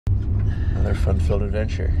Another fun-filled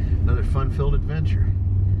adventure. Another fun-filled adventure.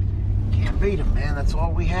 Can't beat them, man. That's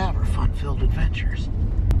all we have are fun-filled adventures.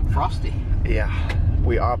 Frosty. Yeah,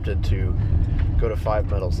 we opted to go to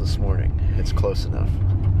 5 Metals this morning. It's close enough.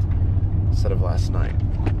 Instead of last night.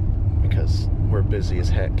 Because we're busy as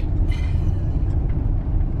heck.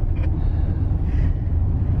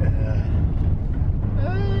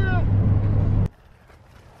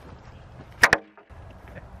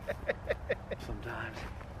 Sometimes.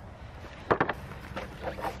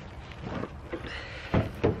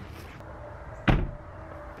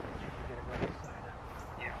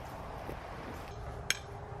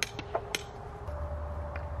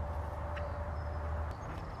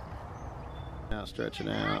 Now stretching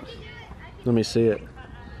out. Let me see it.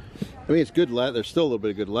 I mean, it's good leather. There's still a little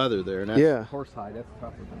bit of good leather there. And that's Yeah. Horsehide, that's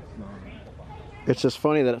tougher than snow. It's just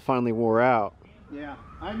funny that it finally wore out. Yeah,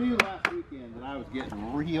 I knew last weekend that I was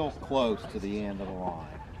getting real close to the end of the line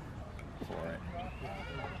for it.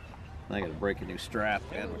 I got to break a new strap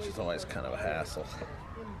in, which is always kind of a hassle.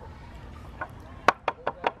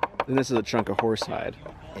 And this is a chunk of horsehide.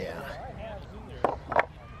 Yeah.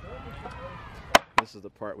 This is the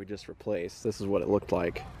part we just replaced. This is what it looked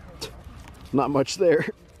like. Not much there.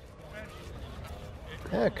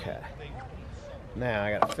 Okay. Now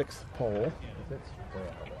I got to fix the pole.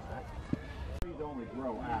 Trees only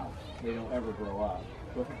grow out. They don't ever grow up.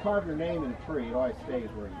 So if you carve your name in a tree, it always stays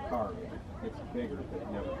where you carve it. It's bigger, but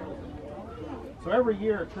it never goes anywhere. So every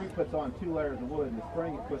year a tree puts on 2 layers of wood. In the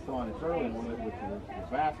spring it puts on its early wood, which is the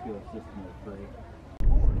vascular system of the tree.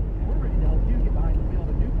 We're ready to help you get behind the wheel of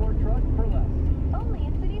a new Ford truck for less. Only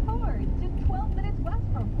in City Ford, just 12 minutes west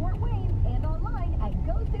from Fort Wayne and online at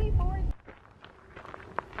GoCityFord.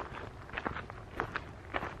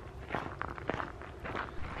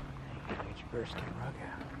 Get your bearskin rug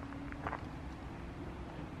out.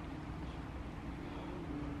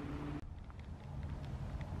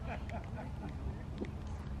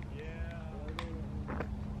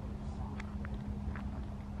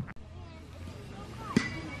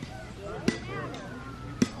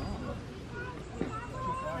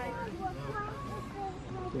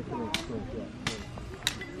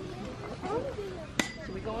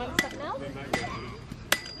 Should we go on to something else?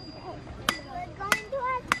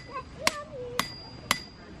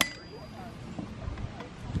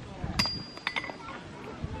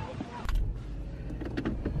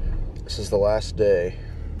 This is the last day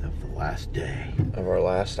Of of our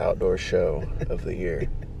last outdoor show of the year.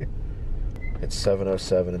 It's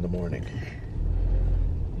 7:07 in the morning.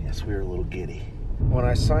 Yes, we were a little giddy. When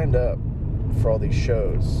I signed up for all these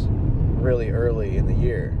shows really early in the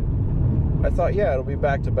year, I thought, yeah, it'll be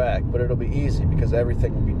back to back, but it'll be easy because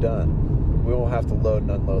everything will be done. We won't have to load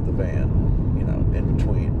and unload the van, you know, in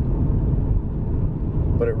between.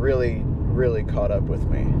 But it really, really caught up with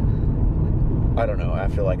me. I don't know,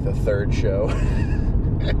 after like the 3rd show.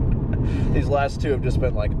 These last 2 have just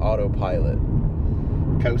been like autopilot.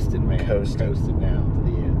 Coasting, man. Coasting now to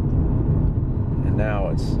the end. And now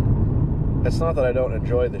it's not that I don't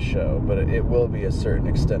enjoy the show, but it will be a certain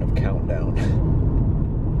extent of countdown.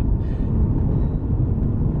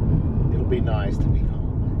 It'll be nice to be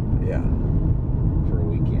home. Yeah. For a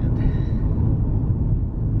weekend.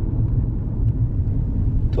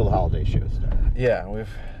 Till the holiday show starts. Yeah, we've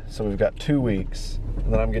got 2 weeks,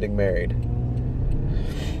 and then I'm getting married.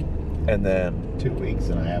 And then 2 weeks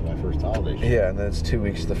and I have my first holiday show. yeah, and then it's 2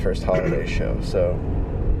 weeks to the first holiday show. So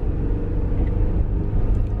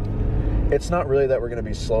it's not really that we're going to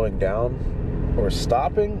be slowing down or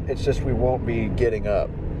stopping. It's just we won't be getting up.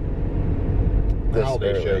 The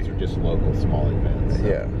holiday early. shows are just local, small events. So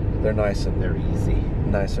Yeah, they're nice and easy.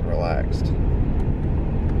 Relaxed.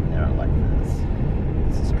 They're not like this.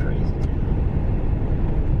 This is crazy.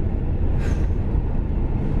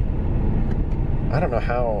 I don't know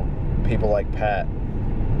how people like Pat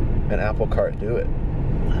and Apple Cart do it. I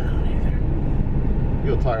don't either.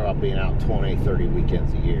 People talk about being out 20, 30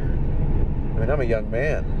 weekends a year. I mean, I'm a young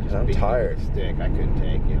man. I'm Being tired. with a stick. I couldn't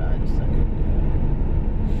take it. I couldn't do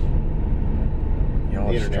it. Y'all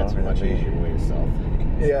The are internet's a stronger much than me. easier way to sell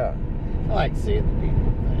things. Yeah. I like seeing the people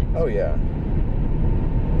and things. Oh yeah.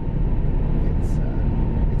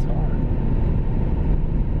 It's hard.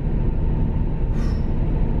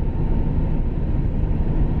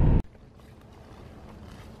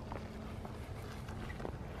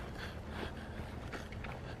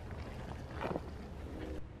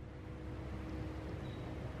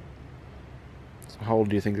 So how old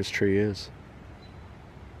do you think this tree is?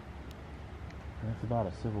 That's about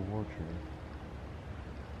a Civil War tree.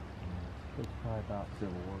 It's probably about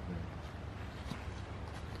Civil War tree.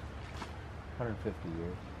 150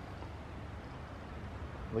 years.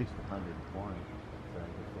 At least 120.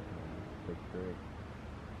 Big tree.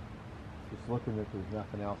 Just looking if there's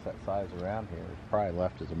nothing else that size around here. It's probably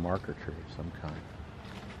left as a marker tree of some kind.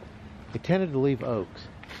 They tended to leave oaks.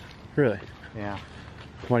 Really? Yeah.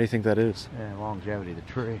 Why do you think that is? Yeah, longevity of the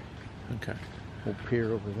tree. Okay. Old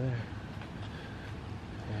pier over there.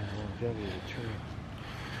 Yeah, longevity of the tree.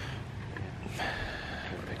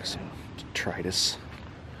 I think so. Detritus.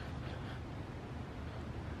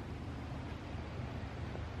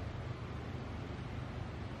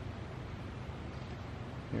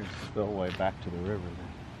 Here's the spillway back to the river then.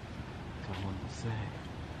 That's all I wanted to say.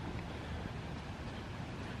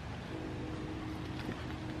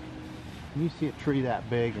 When you see a tree that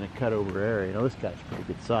big in a cut over area, you know this guy's pretty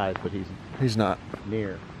good size, but He's not.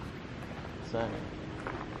 near the center.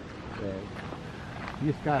 Yeah.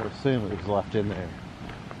 You just gotta assume it was left in there.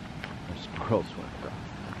 Or squirrels went across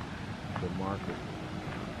the marker.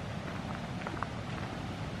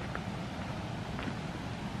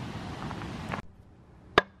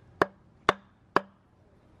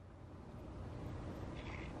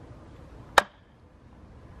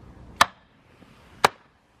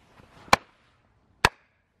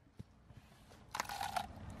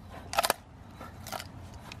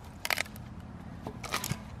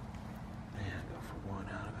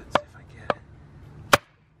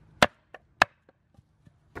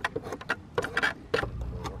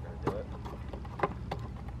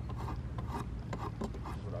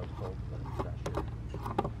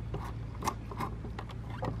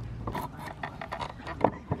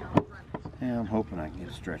 Yeah, I'm hoping I can get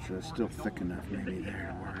a stretcher that's still thick enough maybe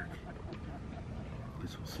there to work.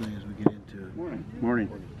 Guess we'll see as we get into it. Morning. Morning.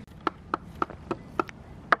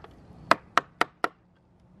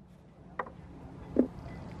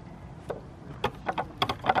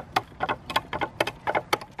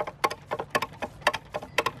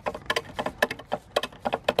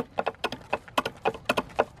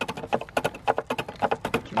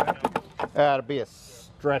 It'll be a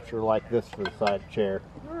stretcher like this for the side chair.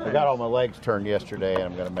 I got all my legs turned yesterday and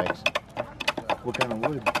I'm going to make some. What kind of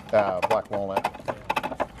wood? Black walnut.